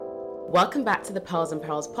Welcome back to the Pearls and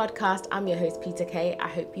Pearls podcast. I'm your host, Peter Kay. I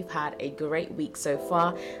hope you've had a great week so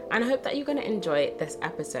far, and I hope that you're going to enjoy this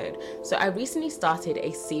episode. So I recently started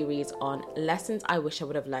a series on lessons I wish I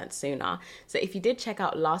would have learned sooner. So if you did check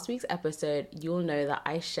out last week's episode, you'll know that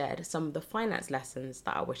I shared some of the finance lessons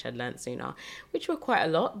that I wish I'd learned sooner, which were quite a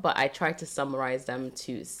lot, but I tried to summarize them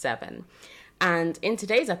to 7. And in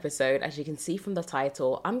today's episode, as you can see from the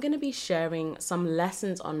title, I'm going to be sharing some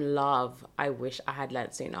lessons on love I wish I had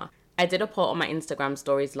learned sooner. I did a poll on my Instagram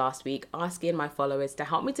stories last week asking my followers to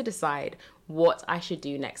help me to decide what I should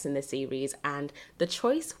do next in the series, and the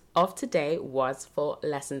choice of today was for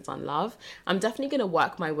lessons on love. I'm definitely going to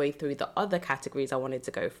work my way through the other categories I wanted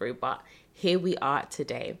to go through, but here we are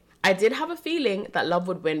today. I did have a feeling that love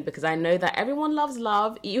would win because I know that everyone loves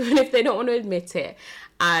love, even if they don't want to admit it.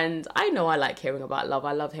 And I know I like hearing about love.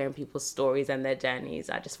 I love hearing people's stories and their journeys.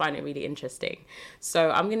 I just find it really interesting.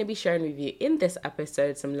 So I'm going to be sharing with you in this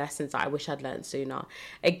episode some lessons that I wish I'd learned sooner.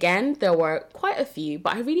 Again, there were quite a few,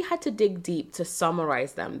 but I really had to dig deep to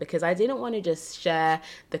summarize them because I didn't want to just share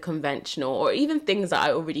the conventional or even things that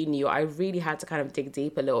I already knew. I really had to kind of dig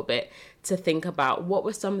deep a little bit to think about what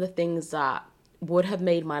were some of the things that would have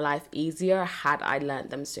made my life easier had I learned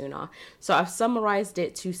them sooner. So I've summarized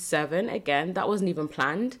it to 7. Again, that wasn't even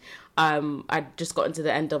planned. I just got into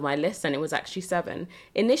the end of my list and it was actually 7.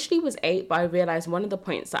 Initially it was 8, but I realized one of the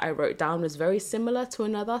points that I wrote down was very similar to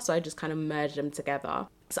another, so I just kind of merged them together.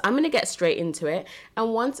 So I'm going to get straight into it.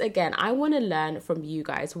 And once again, I want to learn from you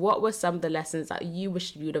guys. What were some of the lessons that you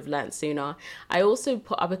wish you'd have learned sooner? I also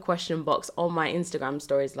put up a question box on my Instagram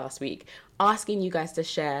stories last week, asking you guys to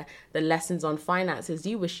share the lessons on finances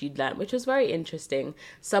you wish you'd learned, which was very interesting.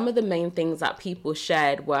 Some of the main things that people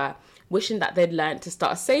shared were wishing that they'd learned to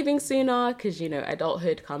start saving sooner because,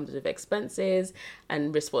 adulthood comes with expenses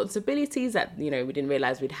and responsibilities that, we didn't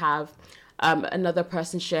realize we'd have. Another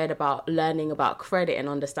person shared about learning about credit and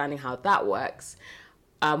understanding how that works.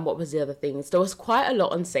 What was the other things? There was quite a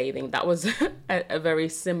lot on saving. That was a very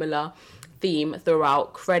similar theme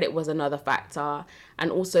throughout. Credit was another factor, and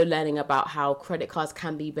also learning about how credit cards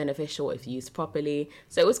can be beneficial if used properly.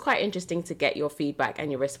 So it was quite interesting to get your feedback and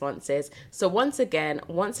your responses. So once again,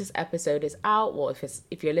 once this episode is out, or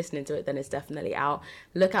if you're listening to it, then it's definitely out,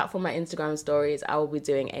 look out for my Instagram stories. I will be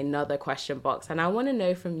doing another question box, and I want to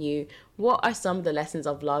know from you, what are some of the lessons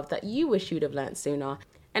of love that you wish you'd have learned sooner?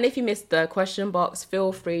 And if you missed the question box,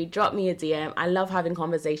 feel free, drop me a DM. I love having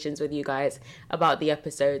conversations with you guys about the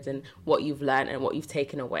episodes and what you've learned and what you've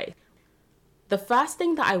taken away. The first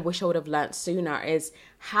thing that I wish I would have learned sooner is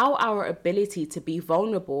how our ability to be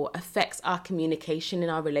vulnerable affects our communication in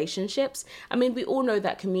our relationships. I mean, we all know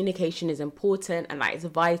that communication is important and that it's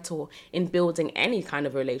vital in building any kind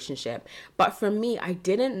of relationship. But for me, I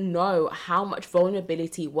didn't know how much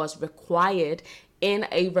vulnerability was required in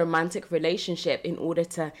a romantic relationship in order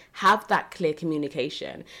to have that clear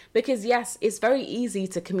communication. Because yes, it's very easy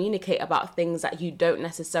to communicate about things that you don't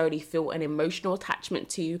necessarily feel an emotional attachment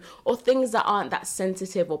to, or things that aren't that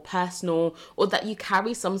sensitive or personal, or that you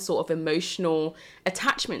carry some sort of emotional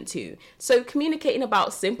attachment to. So communicating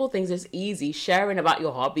about simple things is easy. Sharing about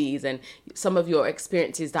your hobbies and some of your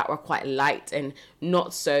experiences that were quite light and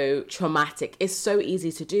not so traumatic is so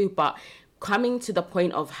easy to do, but coming to the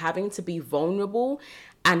point of having to be vulnerable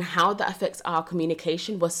and how that affects our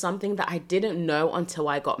communication was something that I didn't know until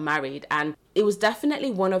I got married. And it was definitely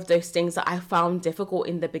one of those things that I found difficult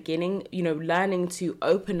in the beginning, learning to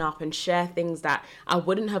open up and share things that I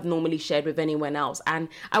wouldn't have normally shared with anyone else. And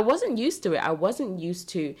I wasn't used to it. I wasn't used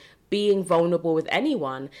to being vulnerable with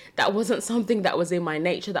anyone. That wasn't something that was in my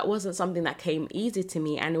nature. That wasn't something that came easy to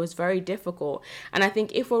me, and it was very difficult. And I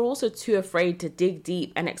think if we're also too afraid to dig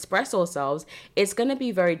deep and express ourselves, it's going to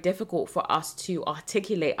be very difficult for us to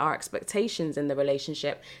articulate our expectations in the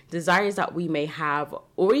relationship, desires that we may have,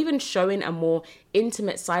 or even showing a more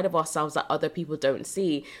intimate side of ourselves that other people don't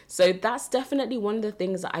see. So that's definitely one of the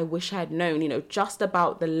things that I wish I had known, just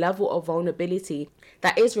about the level of vulnerability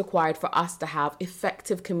that is required for us to have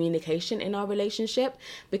effective communication in our relationship.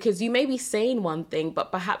 Because you may be saying one thing,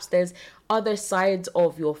 but perhaps there's other sides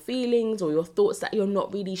of your feelings or your thoughts that you're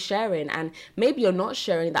not really sharing. And maybe you're not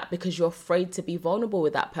sharing that because you're afraid to be vulnerable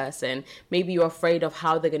with that person. Maybe you're afraid of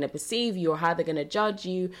how they're going to perceive you, or how they're going to judge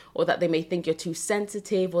you, or that they may think you're too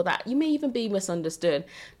sensitive, or that you may even be misunderstood.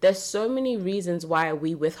 There's so many reasons why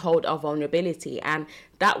we withhold our vulnerability. And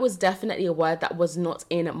that was definitely a word that was not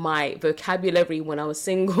in my vocabulary when I was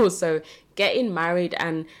single. So getting married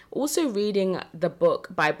and also reading the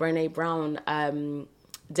book by Brené Brown,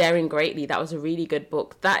 Daring Greatly. That was a really good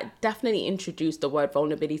book. That definitely introduced the word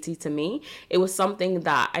vulnerability to me. It was something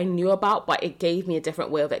that I knew about, but it gave me a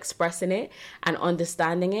different way of expressing it and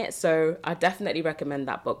understanding it. So I definitely recommend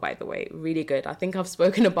that book, by the way. Really good. I think I've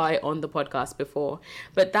spoken about it on the podcast before,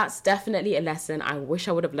 but that's definitely a lesson I wish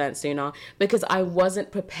I would have learned sooner, because I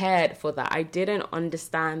wasn't prepared for that. I didn't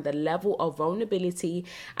understand the level of vulnerability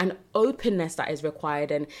and openness that is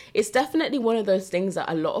required. And it's definitely one of those things that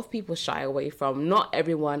a lot of people shy away from. Not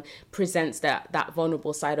everyone presents that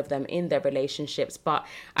vulnerable side of them in their relationships, but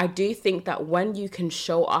I do think that when you can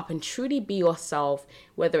show up and truly be yourself,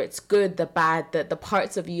 whether it's good, the bad, the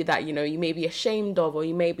parts of you that, you know, you may be ashamed of or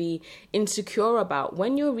you may be insecure about,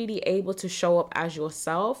 when you're really able to show up as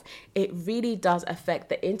yourself, it really does affect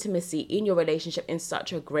the intimacy in your relationship in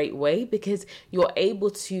such a great way, because you're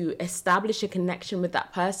able to establish a connection with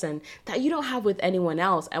that person that you don't have with anyone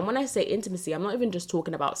else. And when I say intimacy, I'm not even just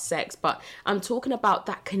talking about sex, but I'm talking about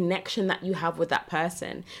that connection that you have with that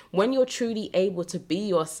person. When you're truly able to be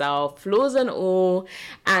yourself, flaws and all,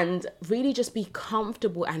 and really just be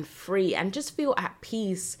comfortable and free and just feel at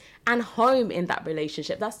peace and home in that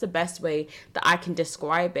relationship. That's the best way that I can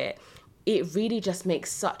describe it. It really just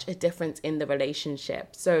makes such a difference in the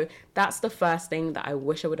relationship. So that's the first thing that I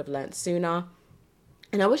wish I would have learned sooner.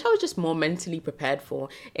 And I wish I was just more mentally prepared for.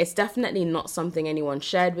 It's definitely not something anyone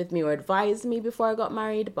shared with me or advised me before I got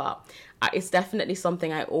married, but it's definitely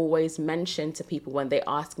something I always mention to people when they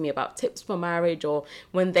ask me about tips for marriage or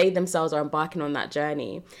when they themselves are embarking on that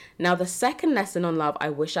journey. Now, the second lesson on love I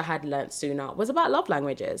wish I had learned sooner was about love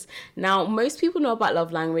languages. Now, most people know about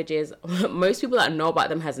love languages. Most people that know about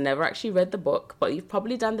them has never actually read the book, but you've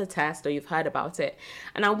probably done the test or you've heard about it.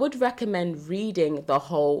 And I would recommend reading the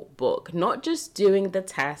whole book, not just doing the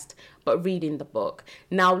test, but reading the book.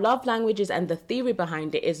 Now, love languages and the theory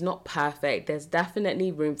behind it is not perfect. There's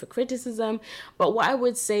definitely room for criticism. But what I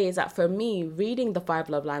would say is that for me, reading The 5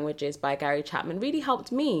 Love Languages by Gary Chapman really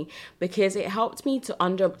helped me, because it helped me to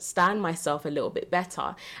understand myself a little bit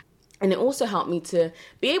better. And it also helped me to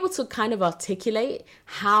be able to kind of articulate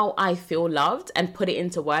how I feel loved and put it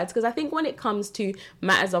into words. Because I think when it comes to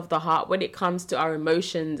matters of the heart, when it comes to our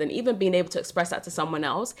emotions and even being able to express that to someone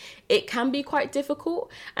else, it can be quite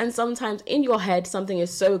difficult. And sometimes in your head, something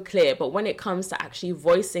is so clear, but when it comes to actually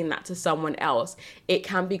voicing that to someone else, it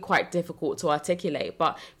can be quite difficult to articulate.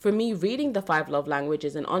 But for me, reading The 5 Love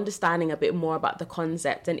Languages and understanding a bit more about the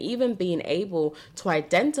concept and even being able to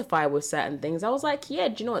identify with certain things, I was like, yeah,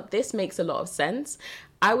 do you know what? This makes a lot of sense.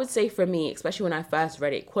 I would say for me, especially when I first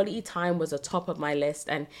read it, quality time was a top of my list.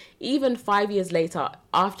 And even 5 years later,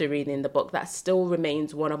 after reading the book, that still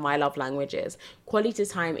remains one of my love languages. Quality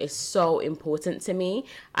time is so important to me.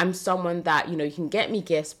 I'm someone that, you can get me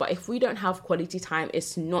gifts, but if we don't have quality time,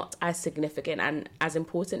 it's not as significant and as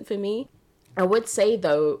important for me. I would say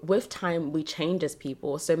though, with time, we change as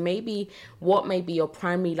people. So maybe what may be your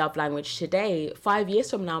primary love language today, 5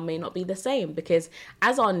 years from now may not be the same, because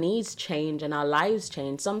as our needs change and our lives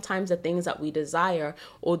change, sometimes the things that we desire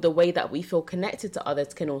or the way that we feel connected to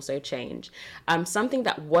others can also change. Something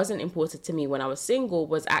that wasn't important to me when I was single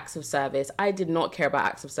was acts of service. I did not care about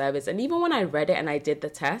acts of service. And even when I read it and I did the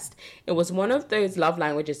test, it was one of those love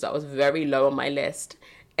languages that was very low on my list.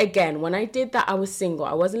 Again, when I did that, I was single.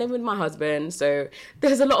 I wasn't living with my husband. So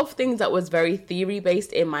there's a lot of things that was very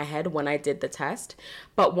theory-based in my head when I did the test.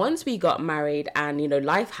 But once we got married and,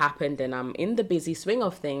 life happened and I'm in the busy swing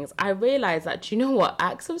of things, I realized that,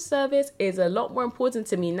 acts of service is a lot more important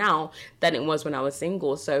to me now than it was when I was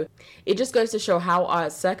single. So it just goes to show how our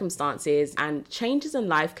circumstances and changes in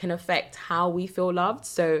life can affect how we feel loved.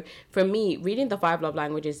 So for me, reading The 5 Love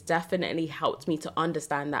Languages definitely helped me to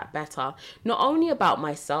understand that better. Not only about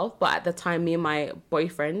myself, but at the time, me and my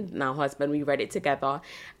boyfriend, now husband, we read it together.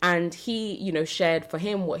 And he, shared for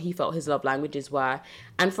him what he felt his love languages were.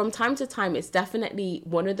 And from time to time, it's definitely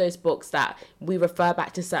one of those books that we refer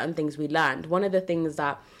back to certain things we learned. One of the things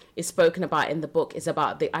that is spoken about in the book is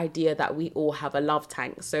about the idea that we all have a love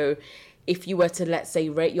tank. So if you were to, let's say,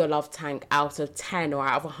 rate your love tank out of 10 or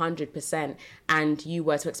out of 100%, and you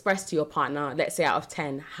were to express to your partner, let's say out of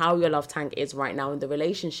 10, how your love tank is right now in the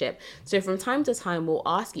relationship. So from time to time, we'll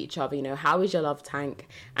ask each other, how is your love tank?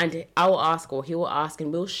 And I will ask, or he will ask,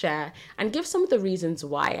 and we'll share and give some of the reasons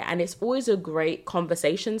why. And it's always a great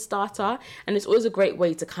conversation starter. And it's always a great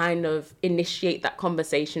way to kind of initiate that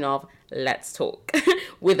conversation of, let's talk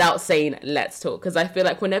without saying let's talk. Because I feel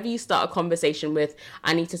like whenever you start a conversation with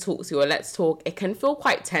I need to talk to you or let's talk, it can feel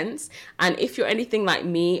quite tense. And if you're anything like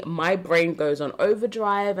me, my brain goes on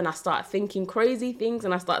overdrive and I start thinking crazy things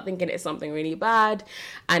and I start thinking it's something really bad,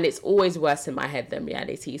 and it's always worse in my head than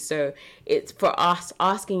reality. So it's for us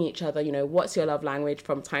asking each other, you know, what's your love language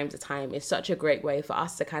from time to time is such a great way for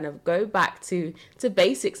us to kind of go back to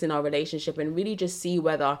basics in our relationship and really just see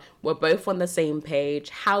whether we're both on the same page,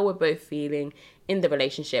 how we're both feeling in the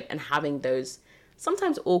relationship, and having those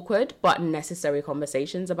sometimes awkward but necessary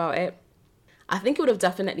conversations about it. I think it would have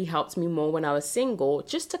definitely helped me more when I was single,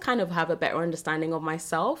 just to kind of have a better understanding of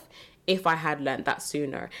myself if I had learned that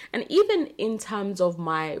sooner. And even in terms of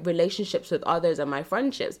my relationships with others and my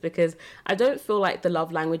friendships, because I don't feel like the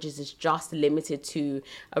love languages is just limited to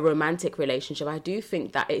a romantic relationship. I do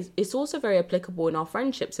think that it's also very applicable in our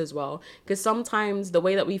friendships as well, because sometimes the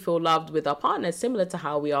way that we feel loved with our partner is similar to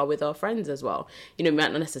how we are with our friends as well. You know, it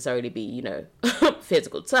might not necessarily be, you know,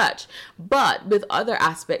 physical touch, but with other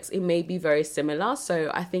aspects, it may be very similar. So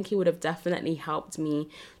I think it would have definitely helped me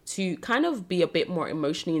to kind of be a bit more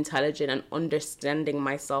emotionally intelligent and understanding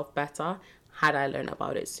myself better had I learned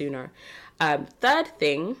about it sooner. Third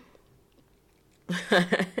thing,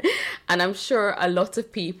 and I'm sure a lot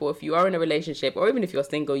of people, if you are in a relationship or even if you're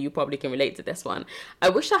single, you probably can relate to this one. I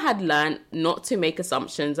wish I had learned not to make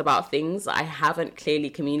assumptions about things I haven't clearly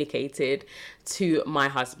communicated to my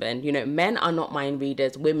husband. You know, men are not mind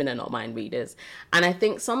readers, women are not mind readers. And I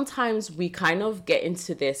think sometimes we kind of get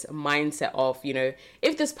into this mindset of, you know,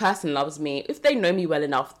 if this person loves me, if they know me well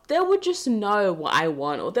enough, they will just know what I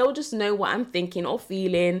want, or they'll just know what I'm thinking or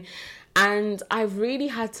feeling. And I've really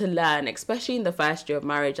had to learn, especially in the first year of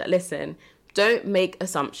marriage, that listen, don't make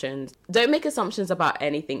assumptions. Don't make assumptions about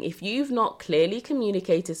anything. If you've not clearly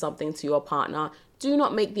communicated something to your partner, do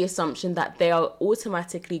not make the assumption that they are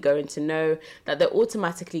automatically going to know, that they're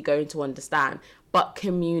automatically going to understand. But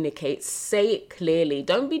communicate, say it clearly.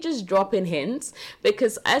 Don't be just dropping hints,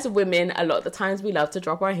 because as women, a lot of the times we love to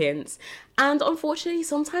drop our hints. And unfortunately,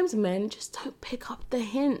 sometimes men just don't pick up the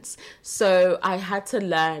hints. So I had to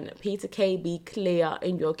learn, Peter K, be clear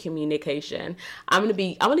in your communication. I'm going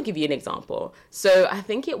to give you an example. So I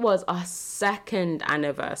think it was our second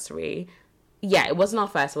anniversary. Yeah, it wasn't our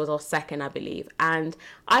first, it was our second, I believe. And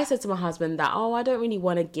I said to my husband that, I don't really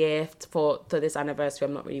want a gift for this anniversary.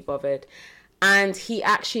 I'm not really bothered. And he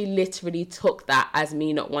actually literally took that as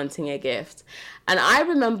me not wanting a gift. And I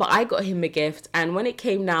remember I got him a gift, and when it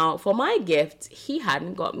came now for my gift, he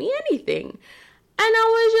hadn't got me anything. And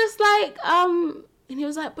I was just like, and he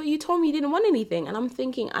was like, but you told me you didn't want anything. And I'm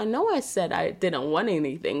thinking, I know I said I didn't want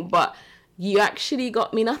anything, but you actually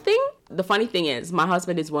got me nothing? The funny thing is, my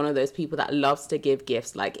husband is one of those people that loves to give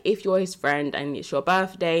gifts. Like, if you're his friend and it's your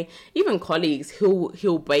birthday, even colleagues,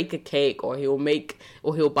 he'll bake a cake, or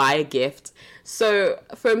he'll buy a gift. So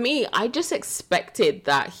for me, I just expected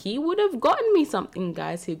that he would have gotten me something.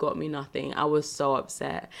 Guys, he got me nothing. I was so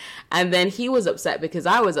upset. And then he was upset because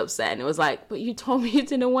I was upset, and it was like, but you told me you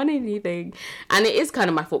didn't want anything. And it is kind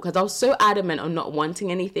of my fault, because I was so adamant on not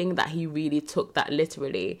wanting anything that he really took that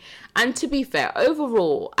literally. And to be fair,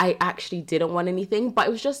 overall, I actually didn't want anything, but it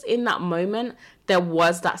was just in that moment there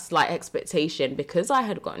was that slight expectation, because I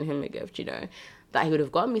had gotten him a gift, you know, that he would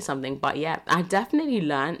have gotten me something. But yeah, I definitely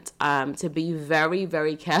learned to be very,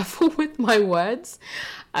 very careful with my words,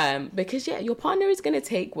 because yeah, your partner is going to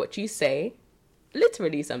take what you say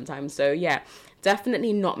literally sometimes. So yeah,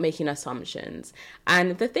 definitely not making assumptions.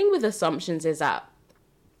 And the thing with assumptions is that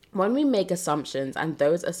when we make assumptions and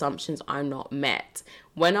those assumptions are not met,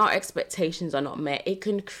 when our expectations are not met, it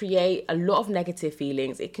can create a lot of negative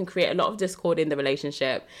feelings. It can create a lot of discord in the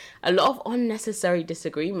relationship, a lot of unnecessary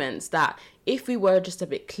disagreements that if we were just a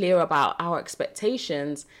bit clear about our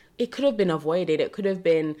expectations, it could have been avoided. It could have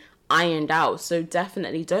been ironed out. So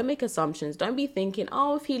definitely don't make assumptions. Don't be thinking,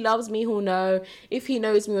 if he loves me, he'll know. If he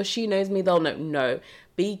knows me or she knows me, they'll know. No.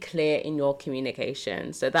 Be clear in your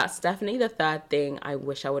communication. So that's definitely the third thing I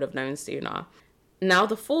wish I would have known sooner. Now,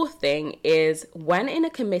 the fourth thing is, when in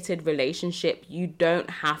a committed relationship, you don't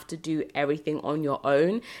have to do everything on your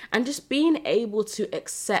own, and just being able to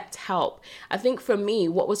accept help. I think for me,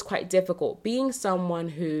 what was quite difficult, being someone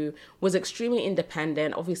who was extremely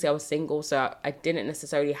independent. Obviously, I was single, so I didn't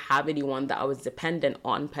necessarily have anyone that I was dependent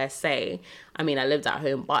on per se. I mean, I lived at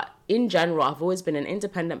home, but in general, I've always been an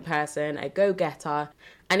independent person, a go-getter.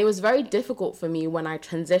 And it was very difficult for me when I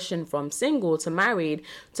transitioned from single to married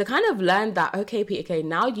to kind of learn that, okay, Peter K,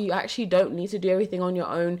 now you actually don't need to do everything on your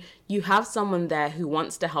own. You have someone there who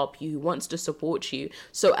wants to help you, who wants to support you.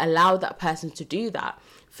 So allow that person to do that.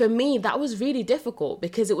 for me, that was really difficult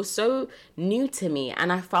because it was so new to me,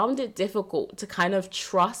 and I found it difficult to kind of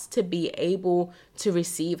trust to be able to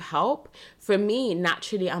receive help. For me,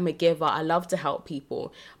 naturally, I'm a giver. I love to help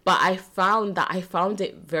people, but I found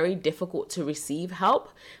it very difficult to receive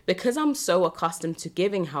help because I'm so accustomed to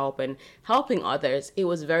giving help and helping others. It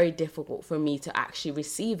was very difficult for me to actually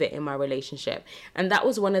receive it in my relationship. And that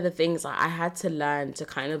was one of the things that I had to learn to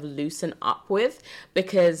kind of loosen up with,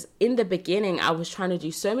 because in the beginning, I was trying to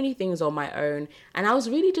do so many things on my own, and I was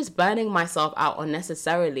really just burning myself out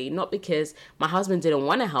unnecessarily, not because my husband didn't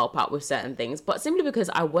want to help out with certain things, but simply because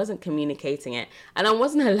I wasn't communicating it and I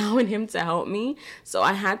wasn't allowing him to help me. So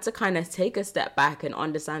I had to kind of take a step back and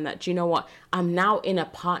understand that, you know what, I'm now in a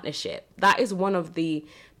partnership. That is one of the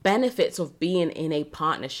benefits of being in a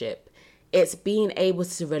partnership. It's being able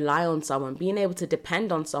to rely on someone, being able to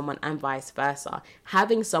depend on someone, and vice versa.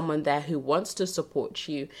 Having someone there who wants to support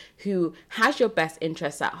you, who has your best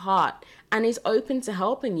interests at heart, and is open to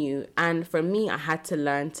helping you. And for me, I had to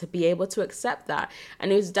learn to be able to accept that.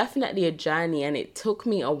 And it was definitely a journey, and it took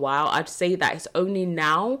me a while. I'd say that it's only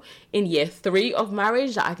now in year 3 of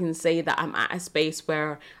marriage that I can say that I'm at a space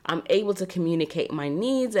where I'm able to communicate my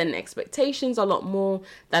needs and expectations a lot more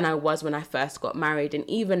than I was when I first got married. And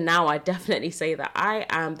even now, I definitely say that I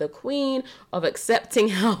am the queen of accepting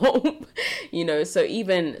help. So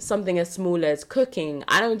even something as small as cooking,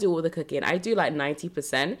 I don't do all the cooking. I do like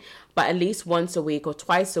 90%. But at least once a week or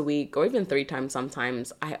twice a week or even 3 times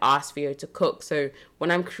sometimes, I ask Theo to cook. So when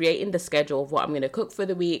I'm creating the schedule of what I'm going to cook for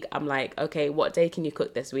the week, I'm like, okay, what day can you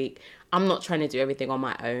cook this week? I'm not trying to do everything on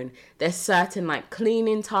my own. There's certain like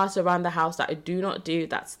cleaning tasks around the house that I do not do.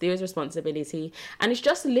 That's Theo's responsibility. And it's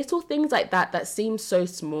just little things like that that seem so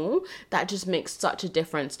small that just makes such a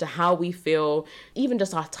difference to how we feel, even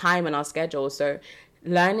just our time and our schedule. So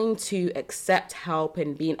learning to accept help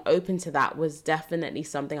and being open to that was definitely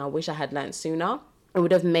something I wish I had learned sooner. It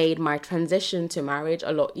would have made my transition to marriage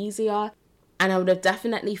a lot easier, and I would have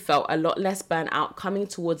definitely felt a lot less burnt out coming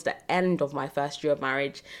towards the end of my first year of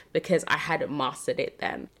marriage because I had mastered it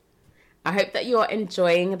then. I hope that you're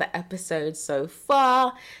enjoying the episode so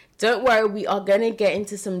far. Don't worry, we are going to get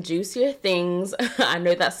into some juicier things. I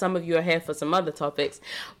know that some of you are here for some other topics,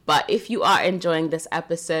 but if you are enjoying this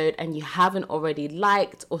episode and you haven't already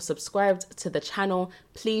liked or subscribed to the channel,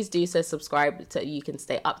 please do so. Subscribe so you can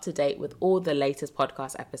stay up to date with all the latest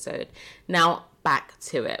podcast episodes. Now, back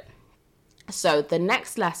to it. So the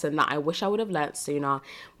next lesson that I wish I would have learned sooner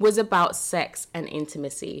was about sex and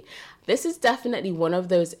intimacy. This is definitely one of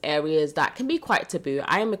those areas that can be quite taboo.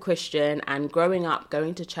 I am a Christian, and growing up,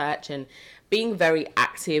 going to church and being very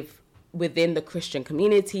active within the Christian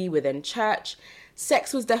community, within church,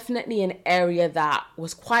 sex was definitely an area that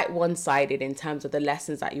was quite one-sided in terms of the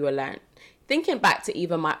lessons that you were learned. Thinking back to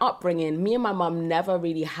even my upbringing, me and my mum never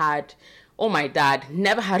really had, or my dad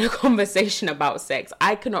never had a conversation about sex.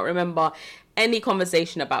 I cannot remember any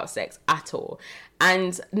conversation about sex at all.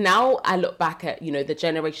 And now I look back at, the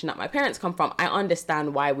generation that my parents come from, I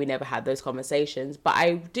understand why we never had those conversations. But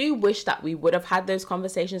I do wish that we would have had those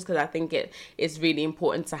conversations because I think it is really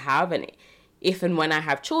important to have. And if and when I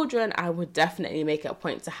have children, I would definitely make it a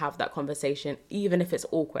point to have that conversation, even if it's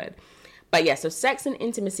awkward. But yeah, so sex and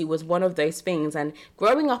intimacy was one of those things. And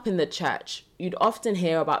growing up in the church, you'd often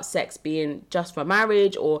hear about sex being just for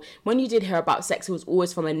marriage, or when you did hear about sex, it was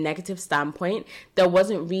always from a negative standpoint. There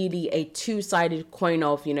wasn't really a two-sided coin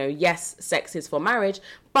of, yes, sex is for marriage,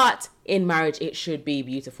 but in marriage, it should be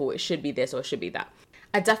beautiful. It should be this or it should be that.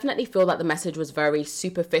 I definitely feel that the message was very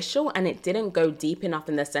superficial and it didn't go deep enough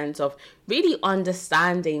in the sense of really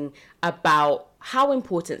understanding about how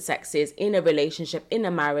important sex is in a relationship, in a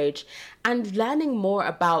marriage, and learning more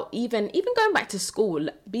about even going back to school,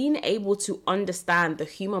 being able to understand the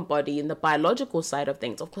human body and the biological side of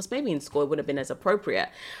things. Of course, maybe in school it would have been as appropriate.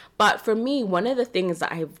 But for me, one of the things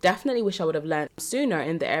that I definitely wish I would have learned sooner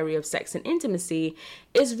in the area of sex and intimacy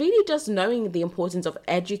is really just knowing the importance of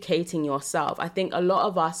educating yourself. I think a lot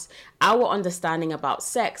of us, our understanding about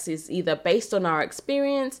sex is either based on our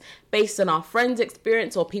experience, based on our friends'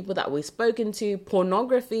 experience or people that we've spoken to,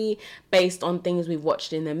 pornography, based on things we've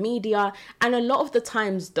watched in the media. And a lot of the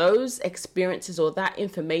times those experiences or that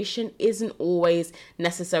information isn't always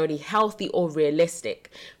necessarily healthy or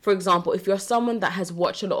realistic. For example, if you're someone that has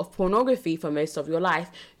watched a lot of pornography for most of your life,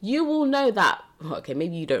 you will know that, okay,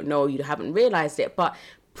 maybe you don't know, you haven't realized it, but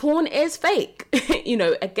porn is fake.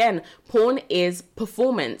 Again, porn is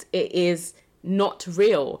performance. It is not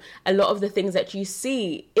real. A lot of the things that you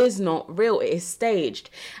see is not real. It is staged.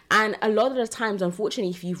 And a lot of the times,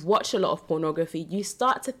 unfortunately, if you've watched a lot of pornography, you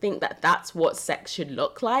start to think that that's what sex should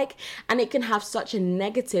look like. And it can have such a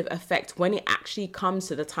negative effect when it actually comes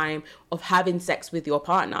to the time of having sex with your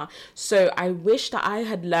partner. So I wish that I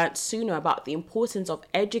had learned sooner about the importance of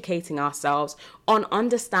educating ourselves on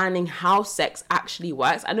understanding how sex actually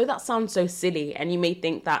works. I know that sounds so silly, and you may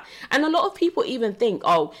think that, and a lot of people even think,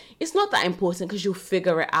 oh, it's not that important because you'll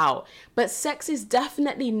figure it out. But sex is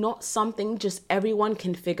definitely not something just everyone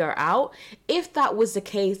can figure out. If that was the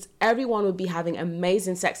case, everyone would be having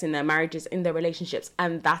amazing sex in their marriages, in their relationships,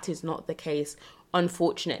 and that is not the case,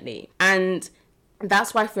 unfortunately. And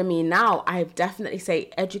that's why for me now, I definitely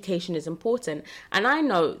say education is important. And I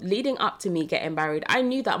know leading up to me getting married, I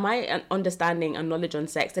knew that my understanding and knowledge on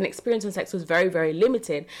sex and experience on sex was very, very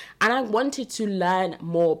limited. And I wanted to learn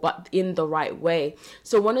more, but in the right way.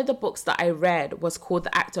 So one of the books that I read was called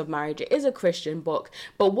The Act of Marriage. It is a Christian book.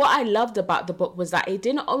 But what I loved about the book was that it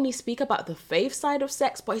didn't only speak about the faith side of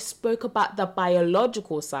sex, but it spoke about the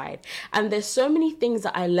biological side. And there's so many things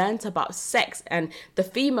that I learned about sex and the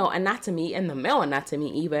female anatomy and the male anatomy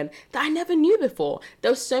even that I never knew before.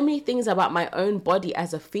 There were so many things about my own body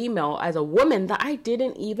as a female, as a woman, that I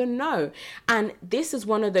didn't even know. And this is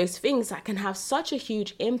one of those things that can have such a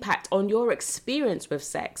huge impact on your experience with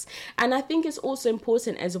sex. And I think it's also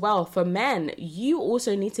important as well for men, you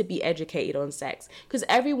also need to be educated on sex, because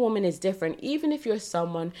every woman is different. Even if you're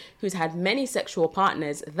someone who's had many sexual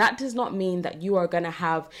partners, that does not mean that you are going to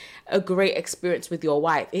have a great experience with your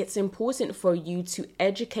wife. It's important for you to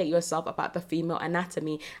educate yourself about the female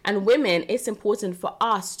anatomy. And women, it's important for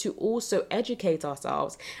us to also educate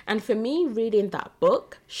ourselves. And for me, reading that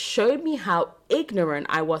book showed me how ignorant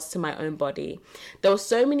I was to my own body. There were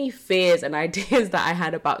so many fears and ideas that I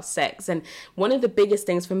had about sex. And one of the biggest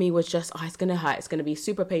things for me was just, oh, it's going to hurt. It's going to be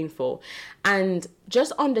super painful. And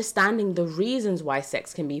just understanding the reasons why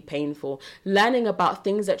sex can be painful, learning about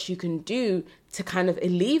things that you can do to kind of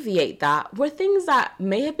alleviate that were things that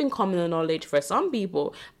may have been common knowledge for some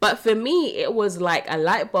people. But for me, it was like a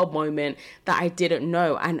light bulb moment that I didn't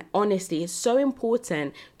know. And honestly, it's so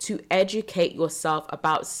important to educate yourself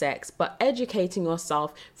about sex, but educating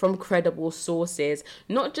yourself from credible sources,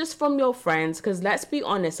 not just from your friends. Because let's be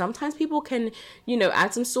honest, sometimes people can,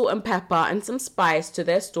 add some salt and pepper and some spice to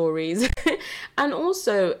their stories. And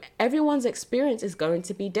also, everyone's experience is going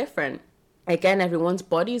to be different. Again, everyone's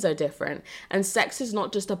bodies are different, and sex is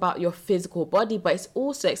not just about your physical body, but it's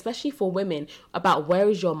also, especially for women, about where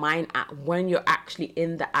is your mind at when you're actually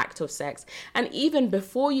in the act of sex. And even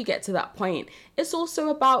before you get to that point, it's also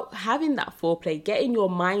about having that foreplay, getting your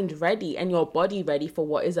mind ready and your body ready for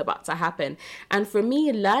what is about to happen. And for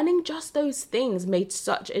me, learning just those things made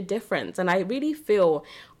such a difference. And I really feel,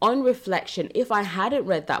 on reflection, if I hadn't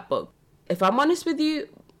read that book, if I'm honest with you,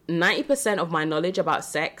 90% of my knowledge about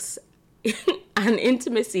sex and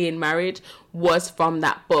intimacy in marriage was from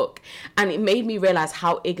that book, and it made me realize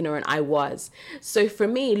how ignorant I was. So for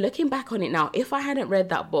me, looking back on it now, if I hadn't read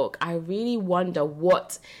that book, I really wonder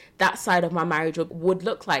what that side of my marriage would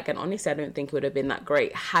look like. And honestly, I don't think it would have been that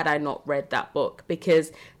great had I not read that book,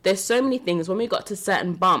 because there's so many things. When we got to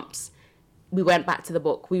certain bumps, we went back to the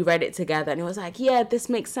book, we read it together, and it was like, yeah, this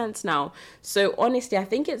makes sense now. So honestly, I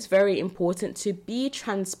think it's very important to be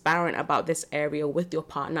transparent about this area with your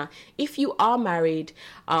partner. If you are married,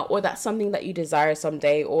 or that's something that you desire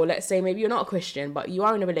someday, or let's say maybe you're not a Christian, but you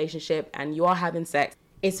are in a relationship and you are having sex,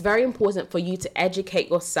 it's very important for you to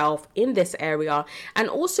educate yourself in this area and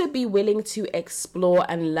also be willing to explore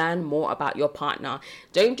and learn more about your partner.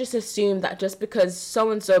 Don't just assume that just because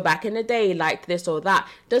so-and-so back in the day liked this or that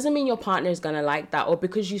doesn't mean your partner is going to like that, or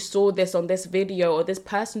because you saw this on this video or this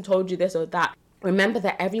person told you this or that. Remember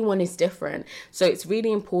that everyone is different. So it's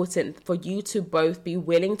really important for you to both be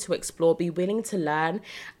willing to explore, be willing to learn.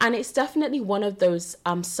 And it's definitely one of those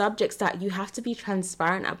subjects that you have to be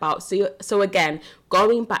transparent about. So again,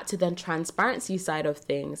 going back to the transparency side of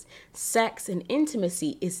things, sex and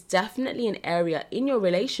intimacy is definitely an area in your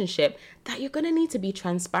relationship that you're going to need to be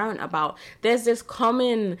transparent about. There's this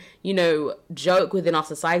common, joke within our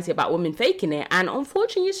society about women faking it. And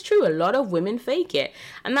unfortunately, it's true. A lot of women fake it.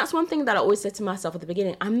 And that's one thing that I always said to myself at the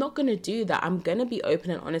beginning. I'm not going to do that. I'm going to be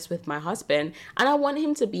open and honest with my husband. And I want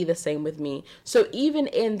him to be the same with me. So even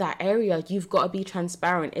in that area, you've got to be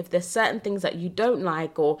transparent. If there's certain things that you don't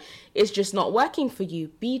like or it's just not working for you,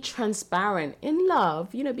 be transparent in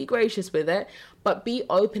love, be gracious with it, but be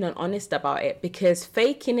open and honest about it, because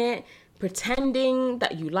faking it, pretending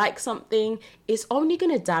that you like something, is only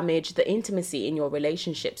going to damage the intimacy in your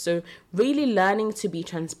relationship. So really learning to be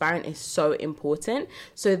transparent is so important.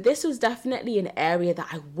 So this was definitely an area that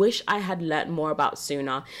I wish I had learned more about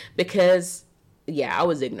sooner, because I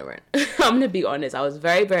was ignorant. I'm going to be honest. I was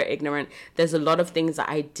very, very ignorant. There's a lot of things that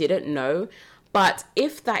I didn't know. But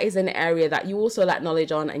if that is an area that you also lack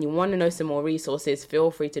knowledge on and you want to know some more resources, feel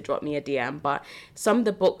free to drop me a DM. But some of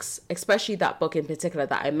the books, especially that book in particular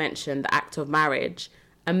that I mentioned, The Act of Marriage,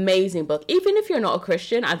 amazing book. Even if you're not a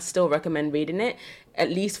Christian, I'd still recommend reading it, at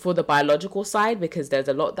least for the biological side, because there's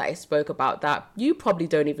a lot that I spoke about that you probably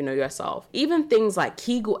don't even know yourself. Even things like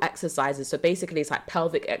Kegel exercises, so basically it's like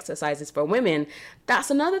pelvic exercises for women, that's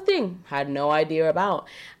another thing I had no idea about.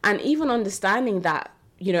 And even understanding that,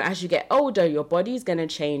 as you get older, your body's going to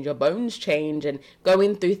change, your bones change, and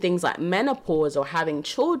going through things like menopause or having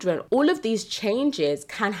children, all of these changes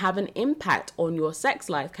can have an impact on your sex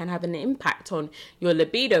life, can have an impact on your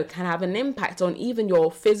libido, can have an impact on even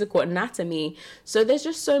your physical anatomy. So there's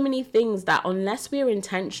just so many things that unless we're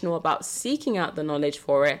intentional about seeking out the knowledge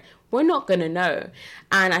for it, we're not going to know.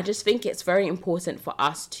 And I just think it's very important for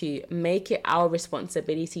us to make it our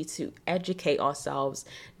responsibility to educate ourselves,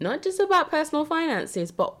 not just about personal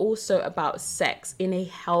finances, but also about sex in a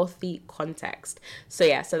healthy context. So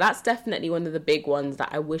that's definitely one of the big ones that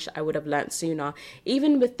I wish I would have learned sooner.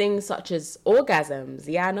 Even with things such as orgasms.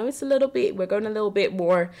 I know we're going a little bit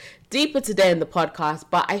more deeper today in the podcast,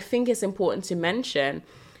 but I think it's important to mention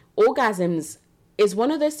orgasms is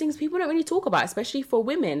one of those things people don't really talk about, especially for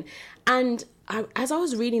women. And as I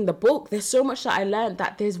was reading the book, there's so much that I learned,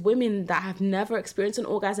 that there's women that have never experienced an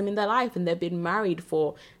orgasm in their life and they've been married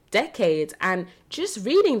for decades. And just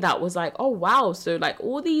reading that was like, oh wow, so like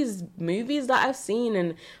all these movies that I've seen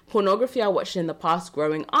and pornography I watched in the past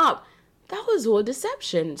growing up, that was all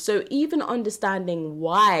deception. So even understanding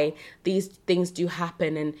why these things do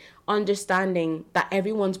happen, and understanding that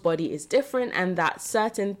everyone's body is different and that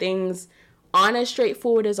certain things aren't as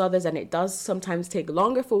straightforward as others, and it does sometimes take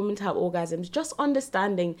longer for women to have orgasms, just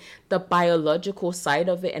understanding the biological side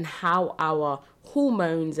of it and how our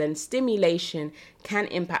hormones and stimulation can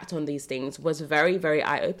impact on these things was very, very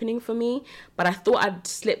eye-opening for me. But I thought I'd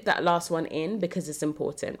slip that last one in because it's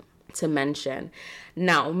important to mention.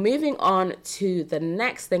 Now, moving on to the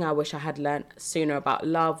next thing I wish I had learned sooner about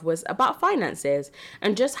love was about finances,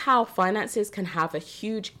 and just how finances can have a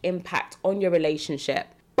huge impact on your relationship.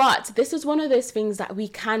 But this is one of those things that we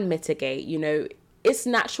can mitigate. It's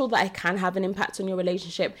natural that it can have an impact on your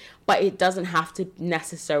relationship, but it doesn't have to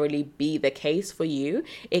necessarily be the case for you.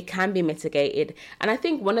 It can be mitigated. And I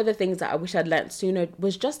think one of the things that I wish I'd learned sooner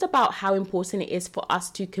was just about how important it is for us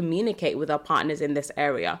to communicate with our partners in this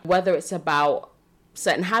area, whether it's about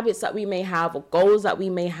certain habits that we may have or goals that we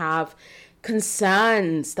may have,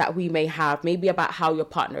 concerns that we may have, maybe about how your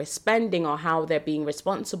partner is spending or how they're being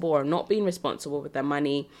responsible or not being responsible with their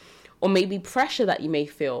money, or maybe pressure that you may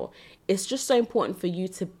feel. It's just so important for you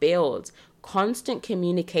to build constant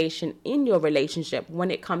communication in your relationship when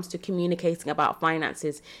it comes to communicating about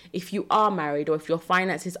finances. If you are married or if your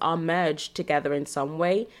finances are merged together in some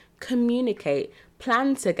way, communicate,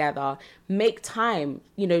 plan together, make time,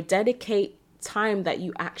 dedicate time that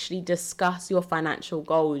you actually discuss your financial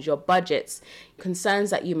goals, your budgets,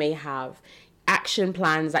 concerns that you may have, action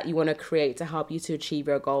plans that you want to create to help you to achieve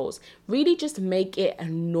your goals. Really just make it a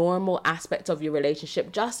normal aspect of your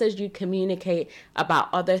relationship. Just as you communicate about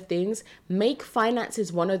other things, make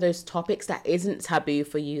finances one of those topics that isn't taboo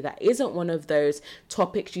for you, that isn't one of those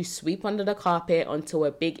topics you sweep under the carpet until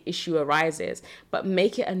a big issue arises, but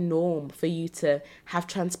make it a norm for you to have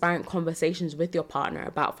transparent conversations with your partner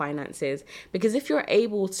about finances. Because if you're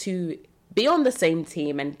able to be on the same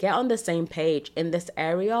team and get on the same page in this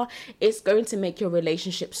area, it's going to make your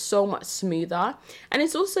relationship so much smoother. And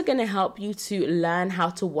it's also going to help you to learn how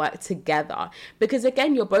to work together. Because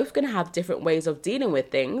again, you're both going to have different ways of dealing with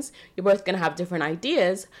things. You're both going to have different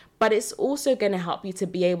ideas, but it's also going to help you to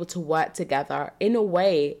be able to work together in a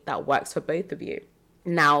way that works for both of you.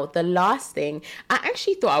 Now, the last thing, I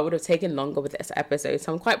actually thought I would have taken longer with this episode,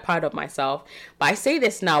 so I'm quite proud of myself. But I say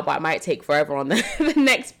this now, but I might take forever on the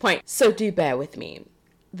next point. So do bear with me.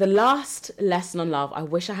 The last lesson on love I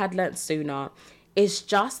wish I had learned sooner is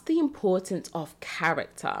just the importance of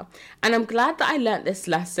character. And I'm glad that I learned this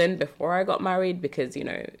lesson before I got married because,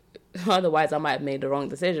 otherwise I might have made the wrong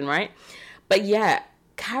decision, right? But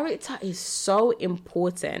character is so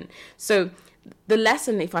important. So the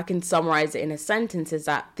lesson, if I can summarize it in a sentence, is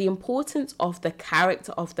that the importance of the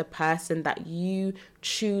character of the person that you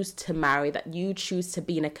choose to marry, that you choose to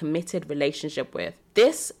be in a committed relationship with,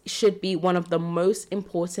 This should be one of the most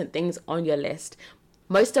important things on your list.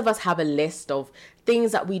 Most of us have a list of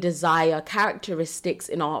things that we desire, characteristics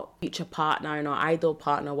in our future partner, in our ideal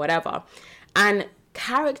partner, whatever. And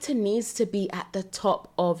character needs to be at the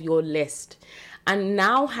top of your list. And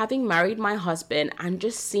now, having married my husband and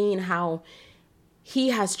just seeing how he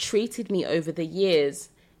has treated me over the years,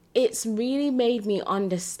 it's really made me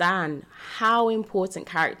understand how important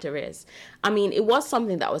character is. I mean, it was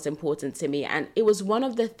something that was important to me, and it was one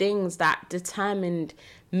of the things that determined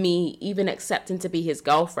me even accepting to be his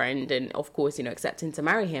girlfriend and, of course, accepting to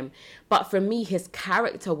marry him. But for me, his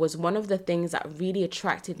character was one of the things that really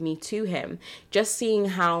attracted me to him. Just seeing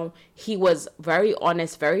how he was very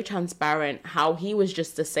honest, very transparent, how he was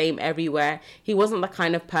just the same everywhere. He wasn't the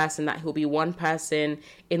kind of person that he'll be one person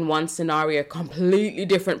in one scenario, completely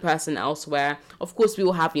different person elsewhere. Of course, we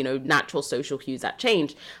will have, natural social cues that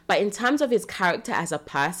change. But in terms of his character as a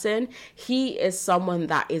person, he is someone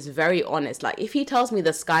that is very honest. Like, if he tells me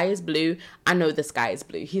the sky is blue, I know the sky is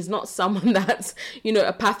blue. He's not someone that's,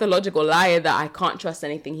 a pathological liar that I can't trust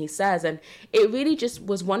anything he says. And it really just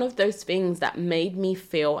was one of those things that made me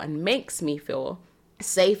feel and makes me feel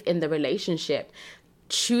safe in the relationship.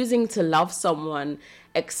 Choosing to love someone,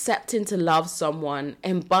 accepting to love someone,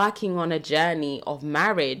 embarking on a journey of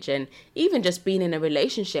marriage, and even just being in a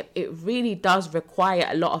relationship, it really does require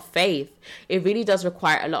a lot of faith. It really does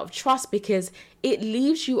require a lot of trust, because it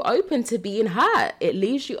leaves you open to being hurt. It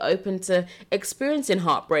leaves you open to experiencing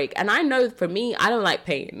heartbreak. And I know for me, I don't like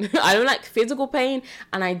pain. I don't like physical pain,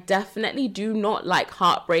 and I definitely do not like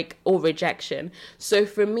heartbreak or rejection. So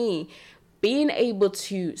for me, being able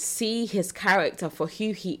to see his character for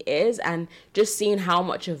who he is, and just seeing how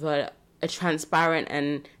much of a transparent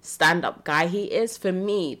and stand-up guy he is, for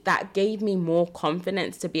me, that gave me more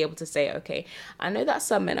confidence to be able to say, okay, I know that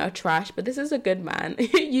some men are trash, but this is a good man.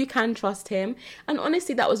 You can trust him. And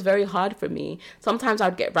honestly, that was very hard for me. Sometimes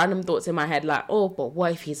I'd get random thoughts in my head like, oh, but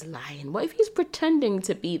what if he's lying? What if he's pretending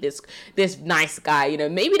to be this nice guy?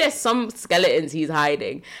 Maybe there's some skeletons he's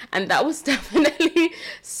hiding. And that was definitely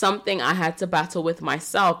something I had to battle with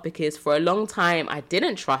myself, because for a long time I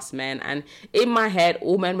didn't trust men, and in my head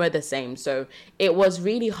all men were the same. So it was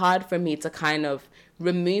really hard for me to kind of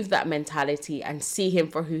remove that mentality and see him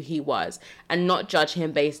for who he was, and not judge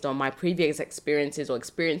him based on my previous experiences or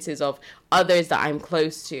experiences of others that I'm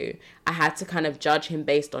close to. I had to kind of judge him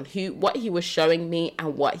based on what he was showing me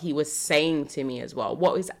and what he was saying to me as well,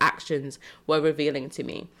 what his actions were revealing to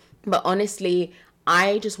me. But honestly,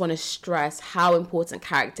 I just want to stress how important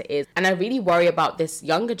character is. And I really worry about this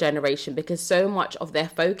younger generation, because so much of their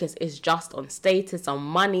focus is just on status, on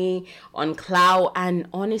money, on clout. And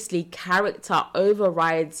honestly, character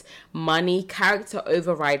overrides money, character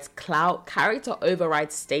overrides clout, character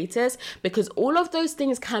overrides status, because all of those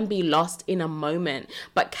things can be lost in a moment.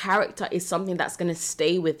 But character is something that's going to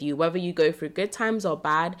stay with you. Whether you go through good times or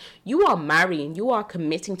bad, you are marrying, you are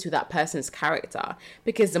committing to that person's character,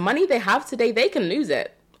 because the money they have today, they can lose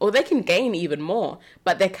it, or they can gain even more.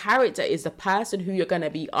 But their character is the person who you're going to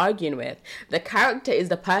be arguing with. The character is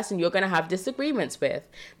the person you're going to have disagreements with.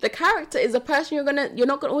 The character is the person you're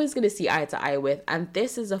not always going to see eye to eye with. And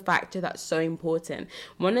this is a factor that's so important.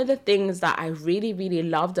 One of the things that I really, really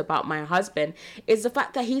loved about my husband is the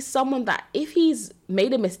fact that he's someone that if he's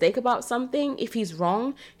made a mistake about something, if he's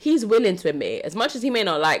wrong, he's willing to admit, as much as he may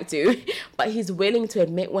not like to, but he's willing to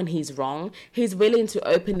admit when he's wrong. He's willing to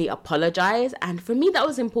openly apologize. And for me, that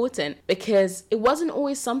was important, because it wasn't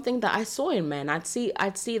always something that I saw in men. I'd see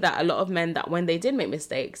that a lot of men, that when they did make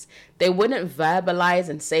mistakes, they wouldn't verbalize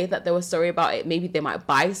and say that they were sorry about it. Maybe they might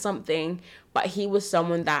buy something, but he was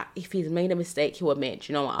someone that if he's made a mistake, he would admit,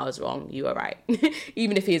 you know what, I was wrong, you were right.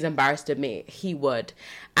 Even if he's embarrassed to admit, he would.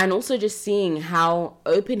 And also just seeing how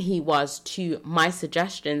open he was to my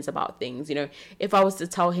suggestions about things. If I was to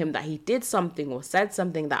tell him that he did something or said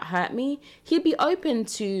something that hurt me, he'd be open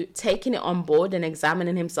to taking it on board and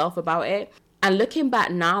examining himself about it. And looking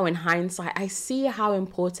back now in hindsight, I see how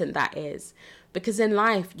important that is. Because in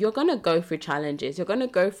life, you're going to go through challenges. You're going to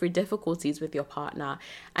go through difficulties with your partner.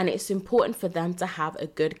 And it's important for them to have a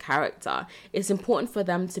good character. It's important for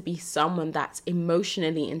them to be someone that's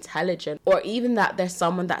emotionally intelligent, or even that they're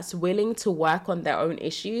someone that's willing to work on their own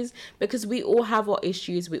issues. Because we all have our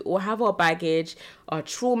issues. We all have our baggage, our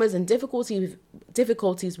traumas and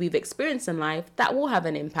difficulties we've experienced in life that will have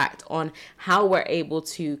an impact on how we're able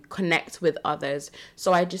to connect with others.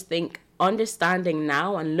 So I just think understanding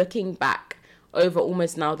now and looking back over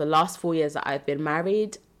almost now the last 4 years that I've been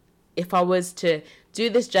married, if I was to do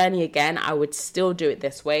this journey again, I would still do it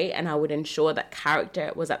this way, and I would ensure that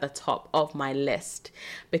character was at the top of my list,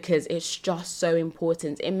 because it's just so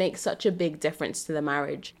important. It makes such a big difference to the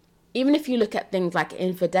marriage. Even if you look at things like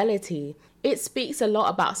infidelity, it speaks a lot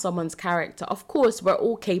about someone's character. Of course, we're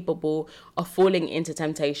all capable of falling into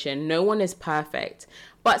temptation. No one is perfect.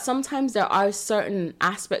 But sometimes there are certain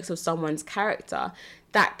aspects of someone's character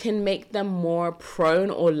that can make them more prone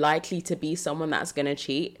or likely to be someone that's going to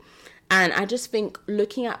cheat. And I just think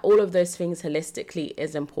looking at all of those things holistically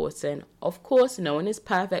is important. Of course, no one is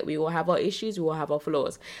perfect. We will have our issues, we will have our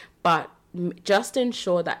flaws. But just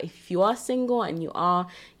ensure that if you are single and you are,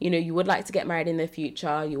 you would like to get married in the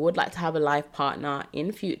future, you would like to have a life partner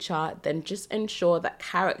in future, then just ensure that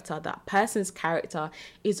that person's character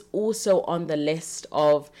is also on the list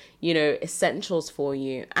of, essentials for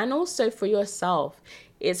you and also for yourself.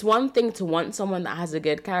 It's one thing to want someone that has a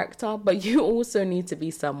good character, but you also need to be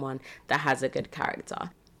someone that has a good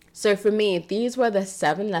character. So for me, these were the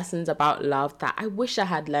 7 lessons about love that I wish I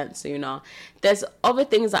had learned sooner. There's other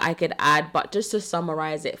things that I could add, but just to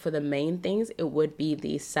summarize it for the main things, it would be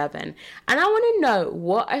these 7. And I want to know,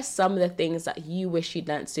 what are some of the things that you wish you'd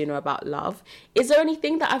learned sooner about love? Is there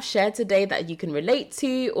anything that I've shared today that you can relate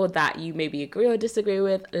to or that you maybe agree or disagree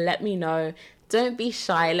with? Let me know. Don't be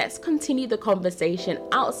shy. Let's continue the conversation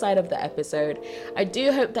outside of the episode. I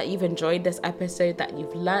do hope that you've enjoyed this episode, that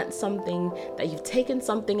you've learned something, that you've taken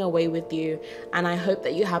something away with you, and I hope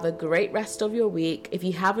that you have a great rest of your week. If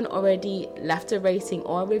you haven't already left a rating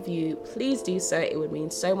or a review, please do so. It would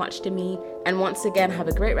mean so much to me. And once again, have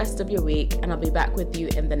a great rest of your week, and I'll be back with you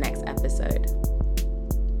in the next episode.